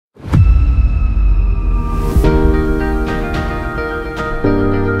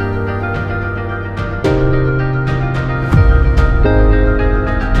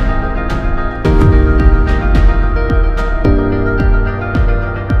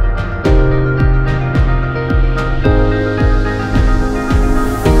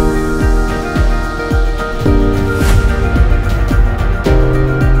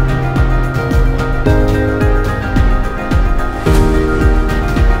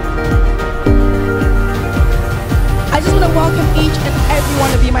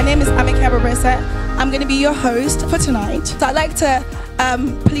wannabe. My name is Amika Baresa. I'm going to be your host for tonight. So I'd like to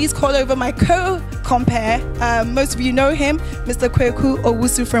please call over my co-compare. Most of you know him, Mr. Kweku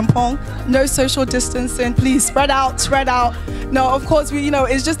Owusu Frimpong. No social distancing, please spread out, spread out. No, of course,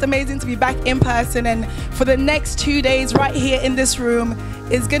 it's just amazing to be back in person, and for the next 2 days right here in this room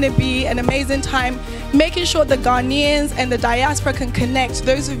is going to be an amazing time, making sure the Ghanaians and the diaspora can connect.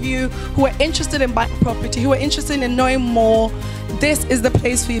 Those of you who are interested in buying property, who are interested in knowing more, this is the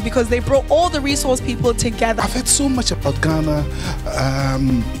place for you, because they brought all the resource people together. I've heard so much about Ghana,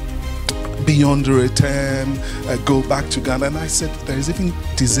 beyond the return, go back to Ghana, and I said there is even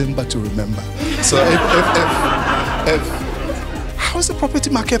December to remember. So how's the property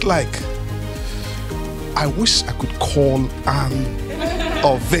market like? I wish I could call Anne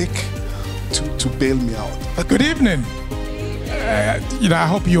or Vic to bail me out. But good evening. I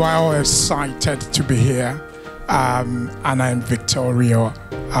hope you are all excited to be here. Anna and Victoria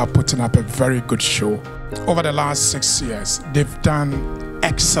are putting up a very good show. Over the last 6 years, they've done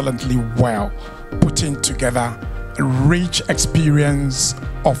excellently well, putting together a rich experience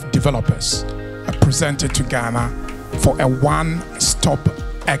of developers presented to Ghana for a one-stop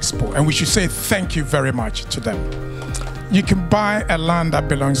expo. And we should say thank you very much to them. You can buy a land that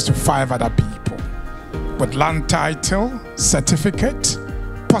belongs to 5 other people with land title, certificate,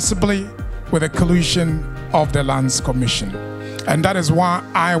 possibly with a collusion of the Lands Commission. And that is why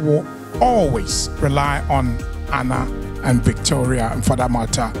I will always rely on Anna and Victoria, and for that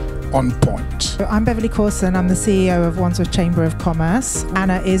matter, on point. I'm Beverly Corson. I'm the CEO of Wandsworth Chamber of Commerce.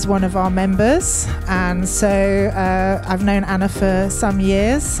 Anna is one of our members, and so I've known Anna for some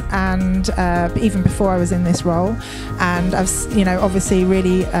years, and even before I was in this role. And I've, obviously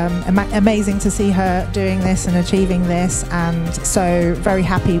really amazing to see her doing this and achieving this, and so very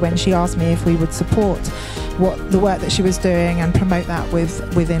happy when she asked me if we would support the work that she was doing and promote that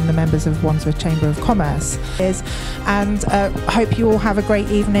within the members of Wandsworth Chamber of Commerce. And hope you all have a great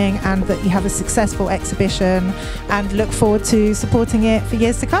evening and that you have a successful exhibition, and look forward to supporting it for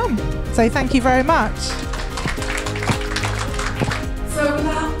years to come. So thank you very much. So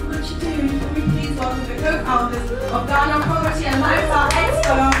without much ado, let me please welcome the co-founders of Ghana Property and Lifestyle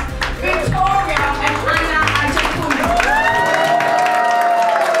Expo, Victoria and Anna Ajapumi.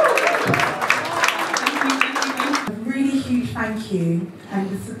 Really huge thank you and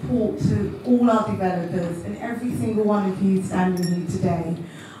the support to all our developers and every single one of you standing here today.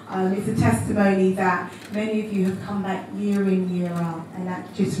 It's a testimony that many of you have come back year in, year out, and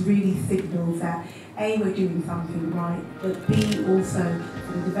that just really signals that A, we're doing something right, but B, also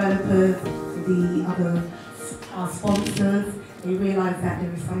for the developers, for the other sponsors, they realise that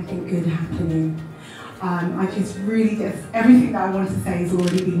there is something good happening. Everything that I wanted to say has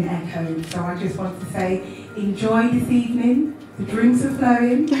already been echoed, so I just want to say, enjoy this evening, the drinks are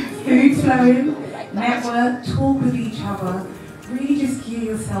flowing, food's flowing, network, talk with each other, really just gear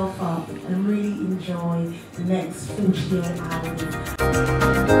yourself up and really enjoy the next 48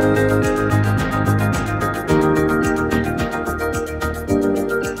 hours.